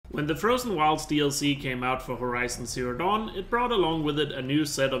When the Frozen Wilds DLC came out for Horizon Zero Dawn, it brought along with it a new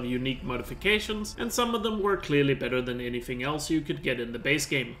set of unique modifications, and some of them were clearly better than anything else you could get in the base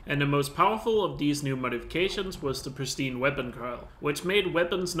game. And the most powerful of these new modifications was the pristine weapon coil, which made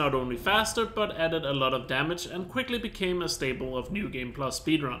weapons not only faster but added a lot of damage and quickly became a staple of New Game Plus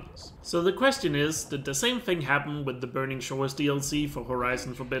speedruns. So the question is, did the same thing happen with the Burning Shores DLC for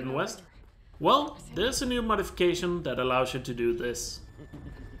Horizon Forbidden West? Well, there's a new modification that allows you to do this.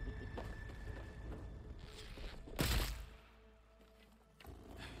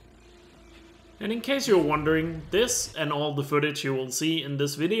 And in case you're wondering, this and all the footage you will see in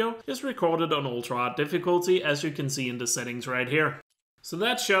this video is recorded on ultra hard difficulty, as you can see in the settings right here. So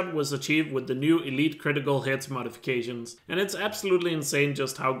that shot was achieved with the new Elite Critical Hits modifications, and it's absolutely insane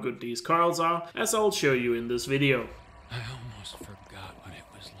just how good these coils are, as I'll show you in this video. I almost forgot what it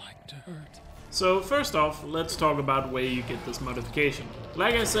was like to hurt. So first off, let's talk about where you get this modification.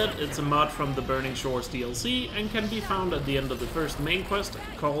 Like I said, it's a mod from the Burning Shores DLC and can be found at the end of the first main quest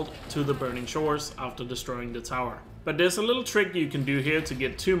called To the Burning Shores after destroying the tower. But there's a little trick you can do here to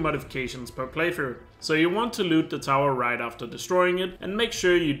get 2 modifications per playthrough. So you want to loot the tower right after destroying it, and make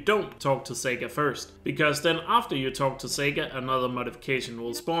sure you don't talk to Sega first, because then after you talk to Sega another modification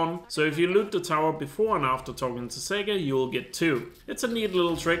will spawn. So if you loot the tower before and after talking to Sega, you will get 2. It's a neat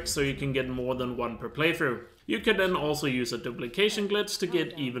little trick so you can get more than 1 per playthrough. You can then also use a duplication glitch to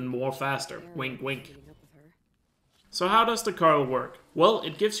get even more faster. Wink wink. So how does the coil work? Well,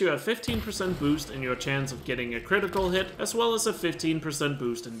 it gives you a 15% boost in your chance of getting a critical hit, as well as a 15%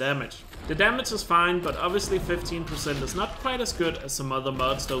 boost in damage. The damage is fine, but obviously 15% is not quite as good as some other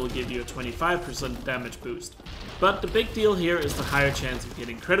mods that will give you a 25% damage boost. But the big deal here is the higher chance of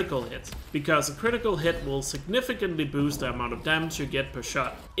getting critical hits, because a critical hit will significantly boost the amount of damage you get per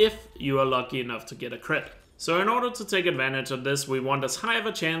shot, if you are lucky enough to get a crit. So in order to take advantage of this, we want as high of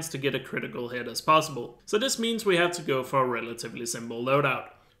a chance to get a critical hit as possible. So this means we have to go for a relatively simple loadout.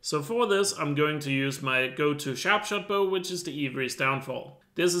 So for this, I'm going to use my go-to sharpshot bow, which is the Ivory's Downfall.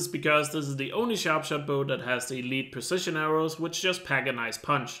 This is because this is the only sharpshot bow that has the elite precision arrows, which just pack a nice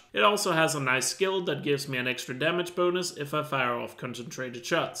punch. It also has a nice skill that gives me an extra damage bonus if I fire off concentrated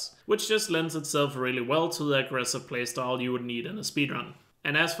shots, which just lends itself really well to the aggressive playstyle you would need in a speedrun.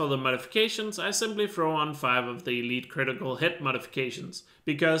 And as for the modifications, I simply throw on 5 of the Elite Critical Hit modifications,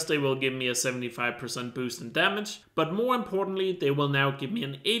 because they will give me a 75% boost in damage, but more importantly, they will now give me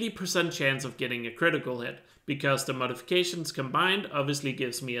an 80% chance of getting a critical hit, because the modifications combined obviously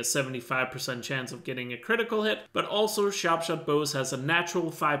gives me a 75% chance of getting a critical hit, but also Sharpshot Bows has a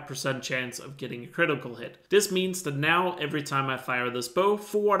natural 5% chance of getting a critical hit. This means that now every time I fire this bow,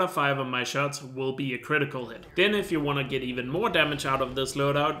 4 out of 5 of my shots will be a critical hit. Then if you want to get even more damage out of this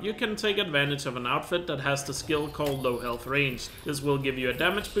loadout, you can take advantage of an outfit that has the skill called Low Health Ranged. This will give you a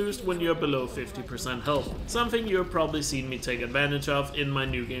damage boost when you're below 50% health, something you've probably seen me take advantage of in my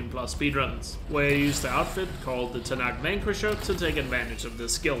New Game Plus speedruns, where I use the outfit called the Tanak Vanquisher to take advantage of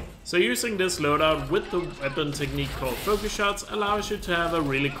this skill. So using this loadout with the weapon technique called Focus Shots allows you to have a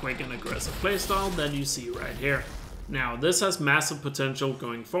really quick and aggressive playstyle that you see right here. Now, this has massive potential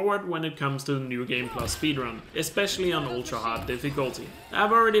going forward when it comes to the New Game Plus speedrun, especially on ultra hard difficulty.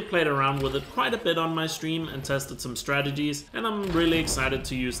 I've already played around with it quite a bit on my stream and tested some strategies, and I'm really excited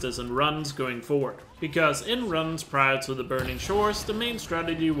to use this in runs going forward. Because in runs prior to the Burning Shores, the main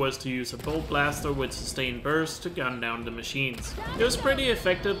strategy was to use a bolt blaster with sustained burst to gun down the machines. It was pretty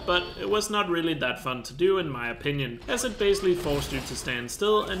effective, but it was not really that fun to do in my opinion, as it basically forced you to stand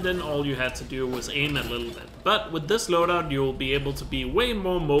still and then all you had to do was aim a little bit. But with this loadout you will be able to be way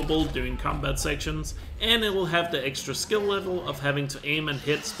more mobile during combat sections, and it will have the extra skill level of having to aim and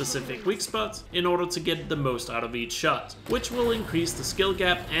hit specific weak spots in order to get the most out of each shot, which will increase the skill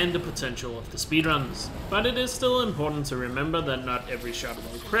gap and the potential of the speedruns. But it is still important to remember that not every shot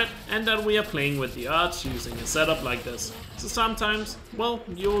will crit, and that we are playing with the odds using a setup like this. So sometimes, well,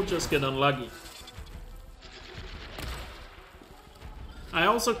 you'll just get unlucky. I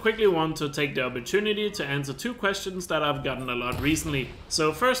also quickly want to take the opportunity to answer 2 questions that I've gotten a lot recently.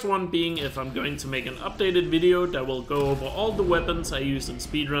 So first one being if I'm going to make an updated video that will go over all the weapons I use in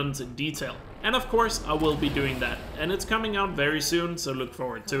speedruns in detail. And of course I will be doing that, and it's coming out very soon, so look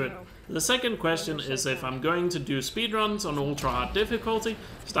forward to it. The second question is if I'm going to do speedruns on ultra hard difficulty,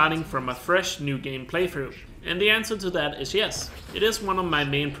 starting from a fresh new game playthrough. And the answer to that is yes. It is one of my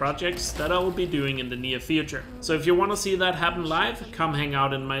main projects that I will be doing in the near future. So if you want to see that happen live, come hang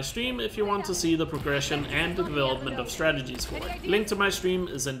out in my stream if you want to see the progression and the development of strategies for it. Link to my stream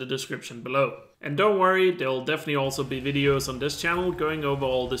is in the description below. And don't worry, there will definitely also be videos on this channel going over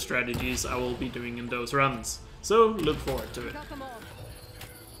all the strategies I will be doing in those runs. So look forward to it.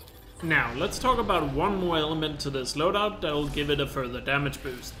 Now, let's talk about one more element to this loadout that will give it a further damage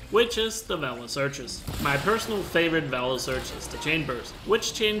boost, which is the Valor Surges. My personal favorite Valor Surge is the Chain Burst,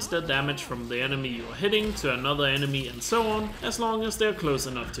 which changes the damage from the enemy you are hitting to another enemy and so on, as long as they're close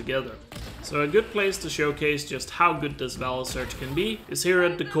enough together. So a good place to showcase just how good this Valor Surge can be is here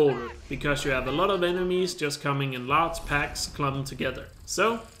at the Coil route, because you have a lot of enemies just coming in large packs clumped together.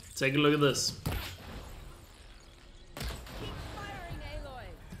 So, take a look at this.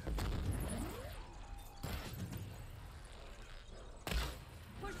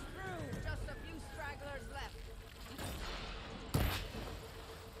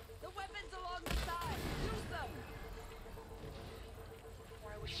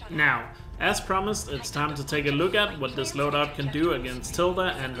 Now, as promised, it's time to take a look at what this loadout can do against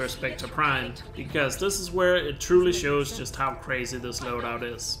Tilda and her Specter Prime, because this is where it truly shows just how crazy this loadout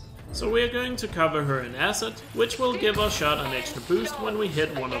is. So we are going to cover her in Acid, which will give our shot an extra boost when we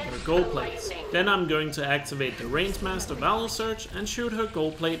hit one of her gold plates. Then I'm going to activate the Range Master Valor Surge and shoot her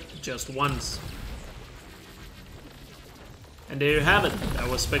gold plate just once. And there you have it, that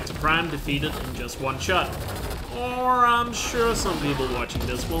was Specter Prime defeated in just one shot. Or I'm sure some people watching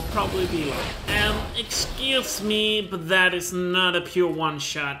this will probably be like, excuse me, but that is not a pure one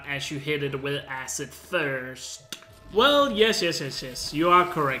shot as you hit it with acid first. Well, yes, you are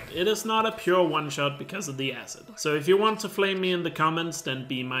correct. It is not a pure one shot because of the acid. So if you want to flame me in the comments, then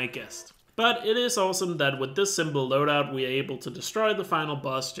be my guest. But it is awesome that with this simple loadout we are able to destroy the final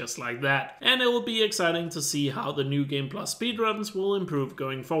boss just like that. And it will be exciting to see how the New Game Plus speedruns will improve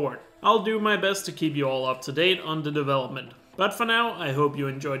going forward. I'll do my best to keep you all up to date on the development. But for now, I hope you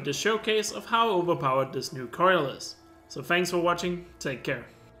enjoyed this showcase of how overpowered this new Coil is. So thanks for watching, take care.